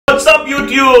up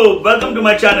YouTube? Welcome to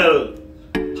my channel.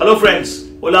 Hello friends,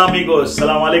 hola amigos,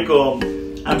 salam alaikum.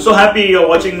 I'm so happy you're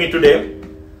watching me today.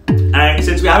 And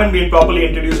since we haven't been properly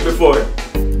introduced before,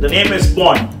 the name is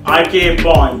Bond, aka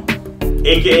Bond,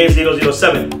 aka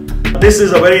 007. This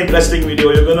is a very interesting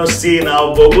video. You're gonna see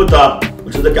now Bogotá,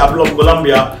 which is the capital of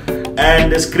Colombia,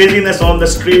 and this craziness on the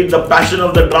street, the passion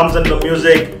of the drums and the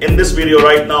music in this video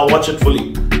right now. Watch it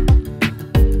fully.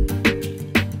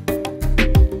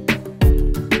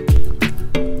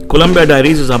 Colombia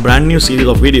Diaries is a brand new series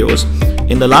of videos.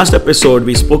 In the last episode,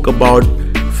 we spoke about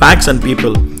facts and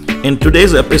people. In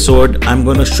today's episode, I'm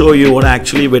going to show you what I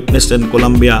actually witnessed in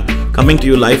Colombia, coming to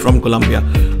you live from Colombia.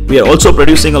 We are also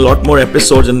producing a lot more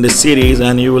episodes in this series,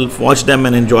 and you will watch them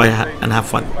and enjoy and have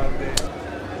fun.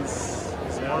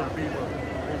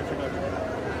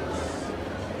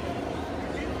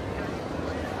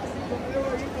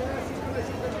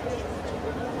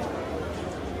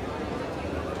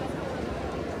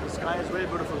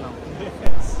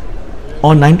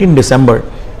 On 19 December,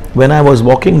 when I was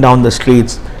walking down the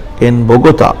streets in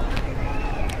Bogotá,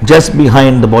 just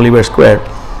behind the Bolivar Square,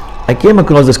 I came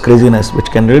across this craziness which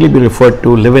can really be referred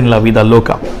to Livin La Vida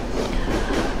Loca.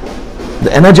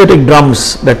 The energetic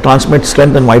drums that transmit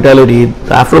strength and vitality,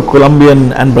 the Afro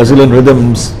Colombian and Brazilian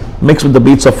rhythms mixed with the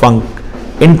beats of funk,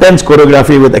 intense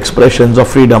choreography with expressions of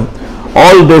freedom,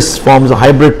 all this forms a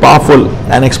hybrid, powerful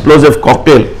and explosive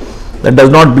cocktail that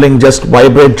does not blink, just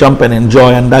vibrate, jump and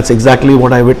enjoy. And that's exactly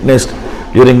what I witnessed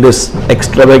during this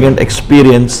extravagant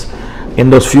experience in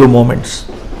those few moments.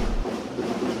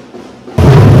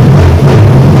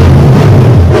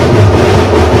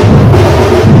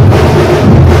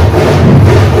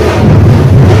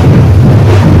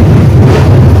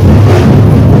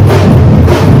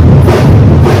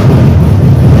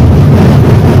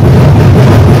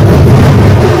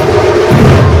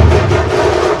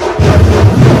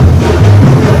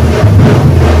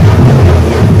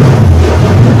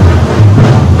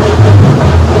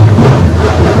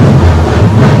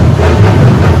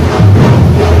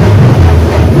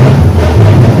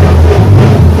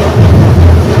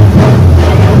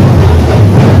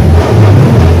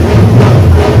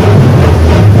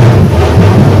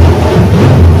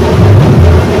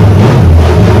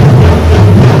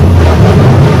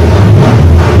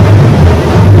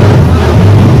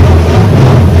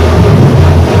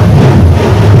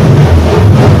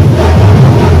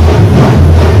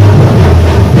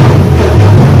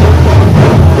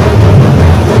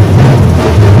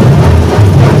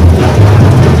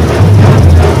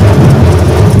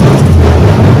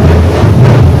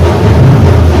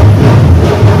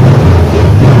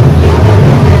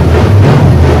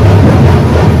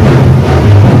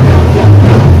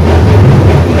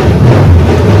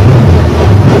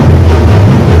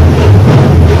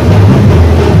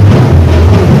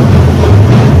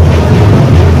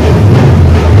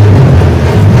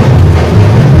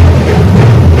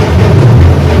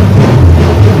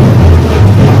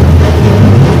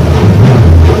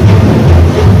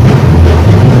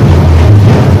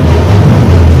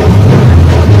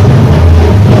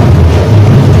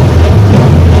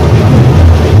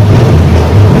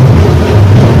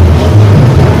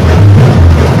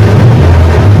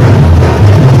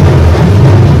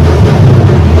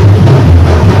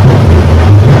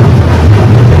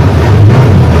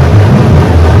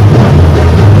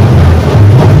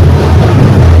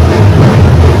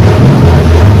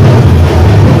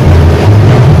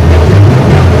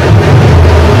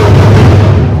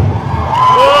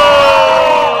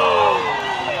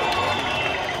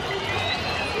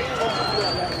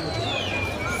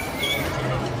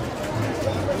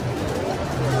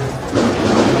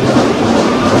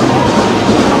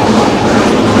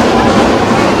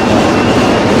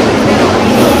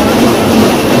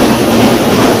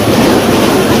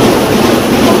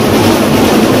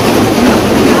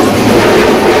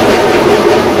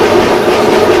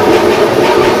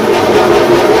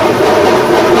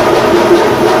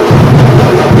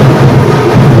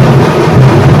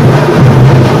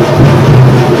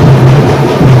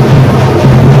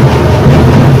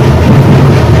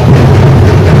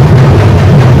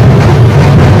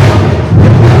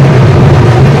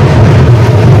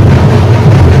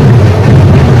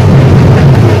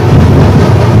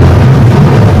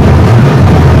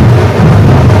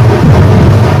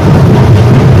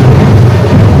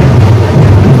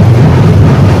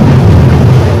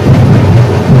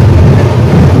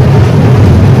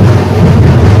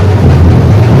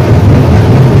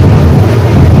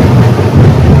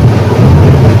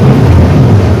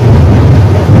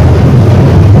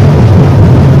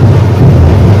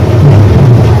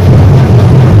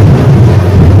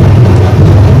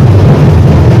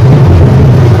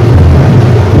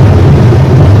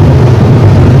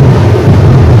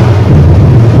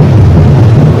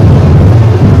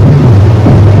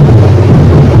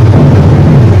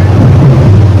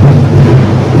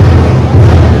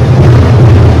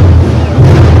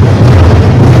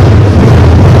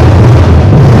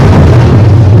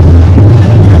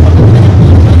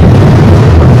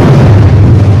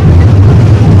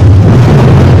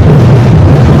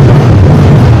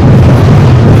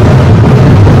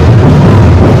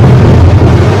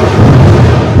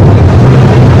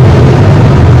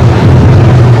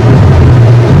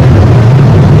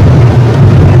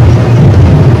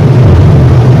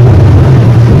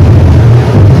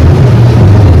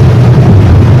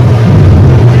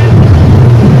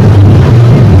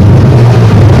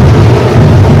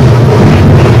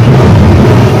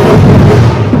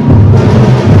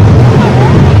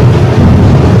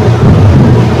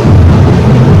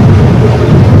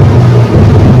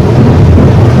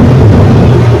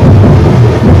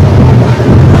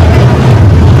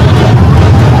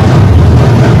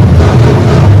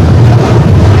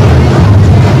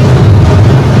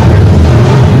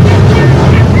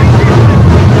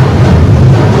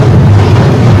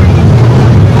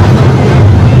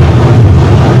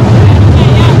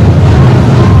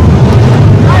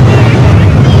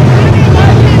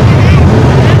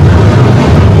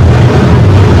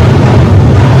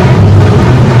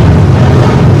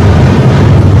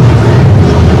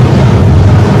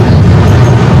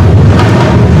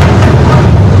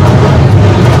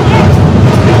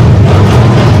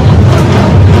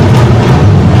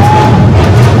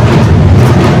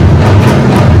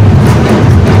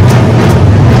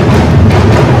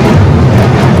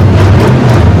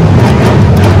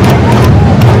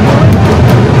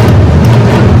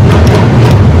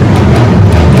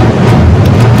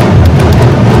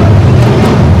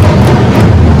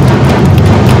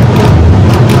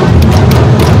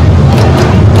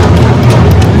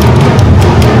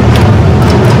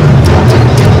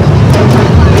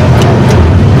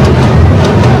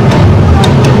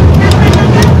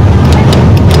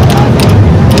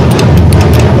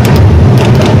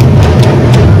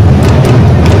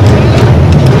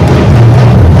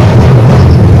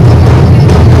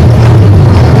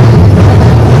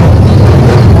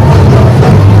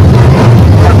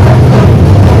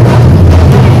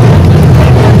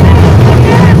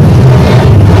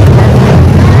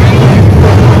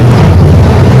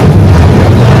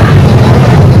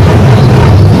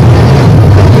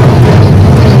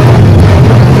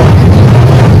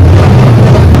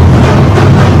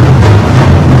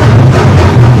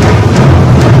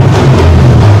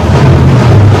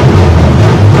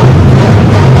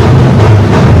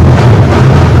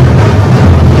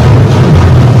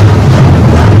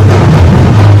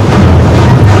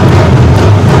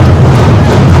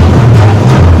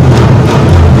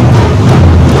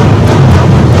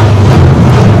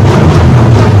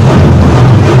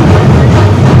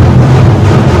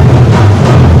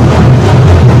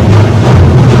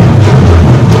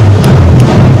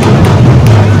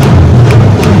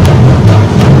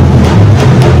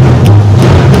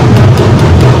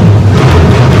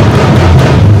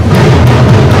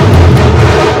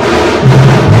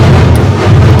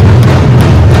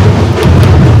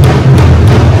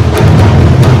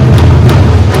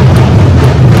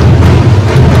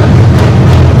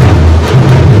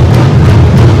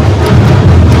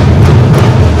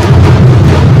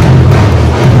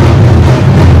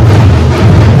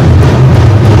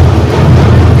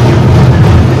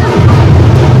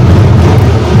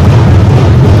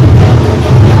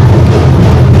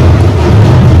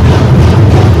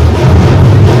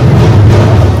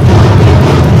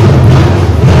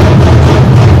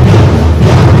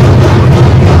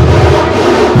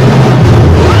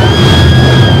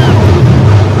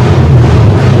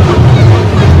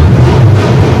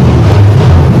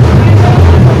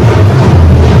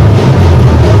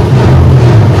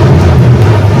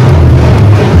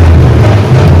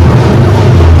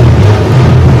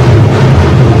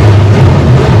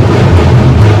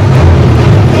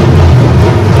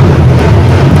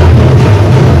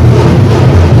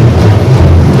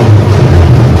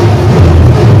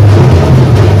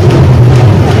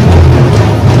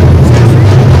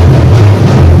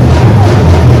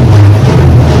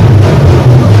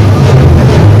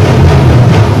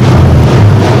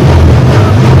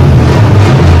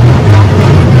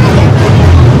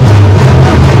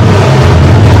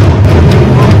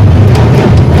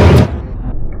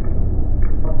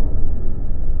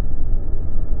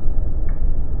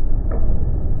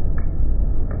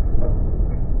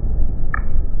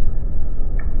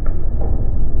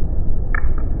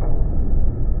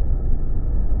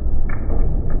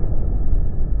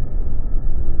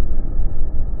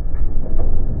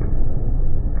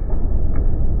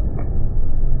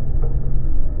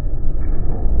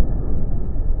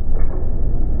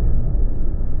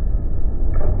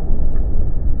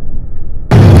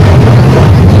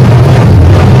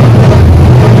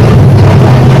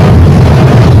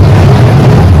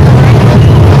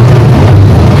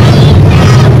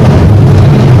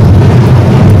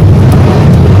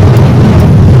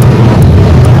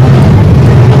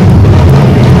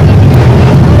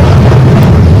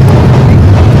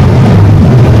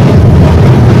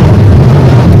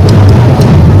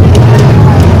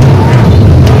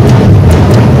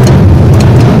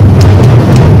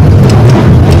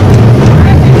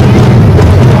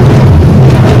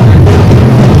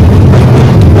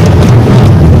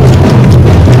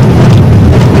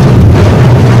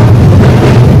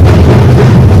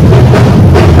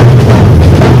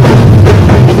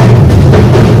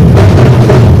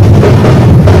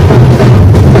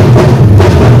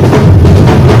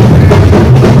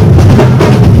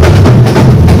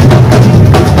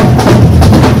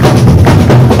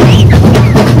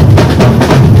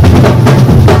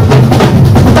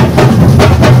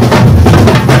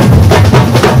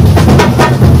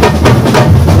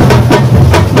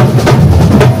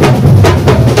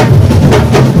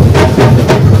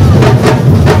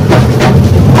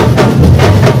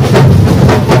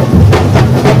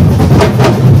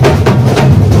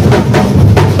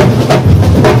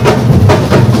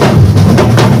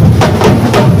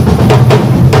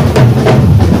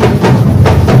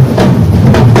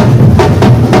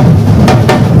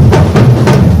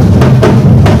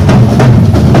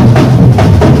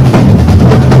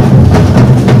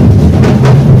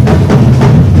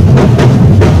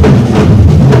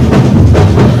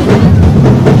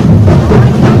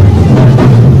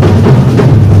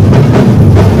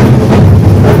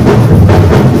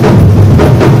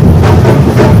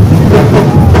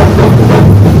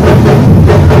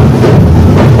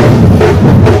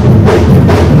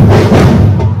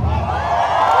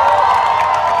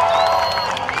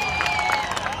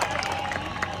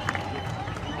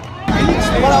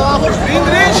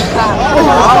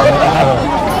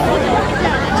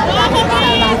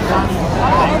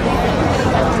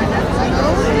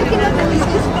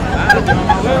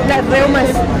 Las reumas.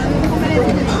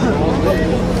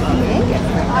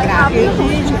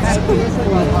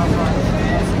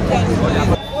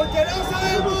 Porque no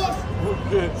sabemos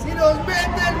si nos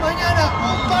meten mañana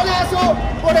un palazo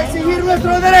por exigir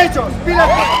nuestros derechos. ¡Pila!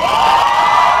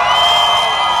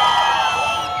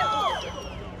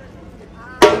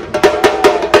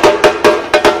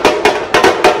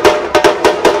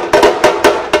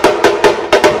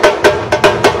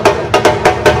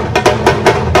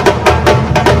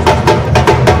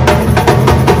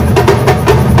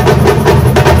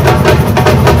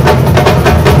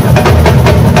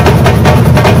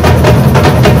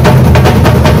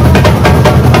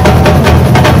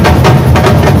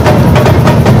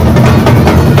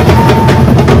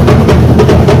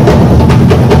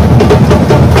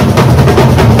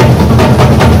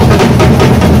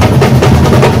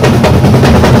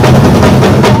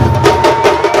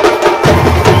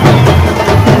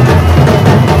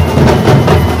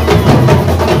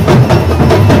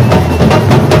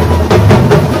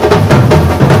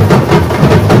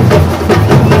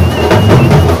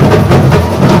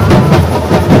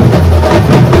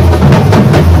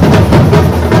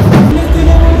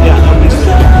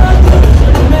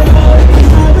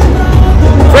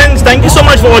 Thank you so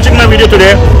much for watching my video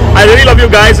today. I really love you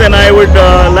guys, and I would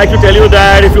like to tell you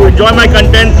that if you enjoy my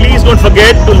content, please don't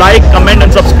forget to like, comment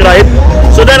and subscribe,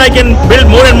 so that I can build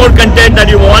more and more content that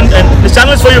you want. And this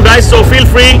channel is for you guys, so feel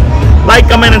free, like,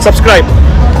 comment and subscribe.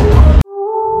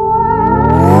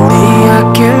 Día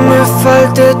que me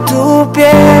falte tu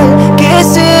piel, ¿qué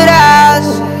será?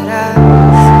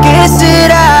 ¿Qué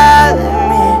será de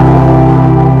mí?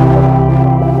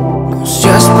 No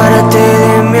seas parte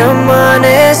de mi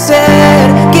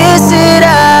amanecer. ¿Qué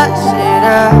será?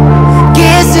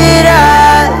 ¿Qué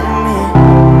será de mí?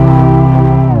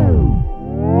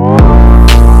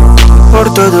 Por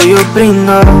todo yo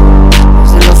brindo,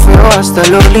 desde lo feo hasta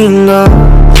lo lindo.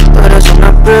 Tú eres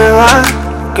una prueba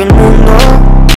que el mundo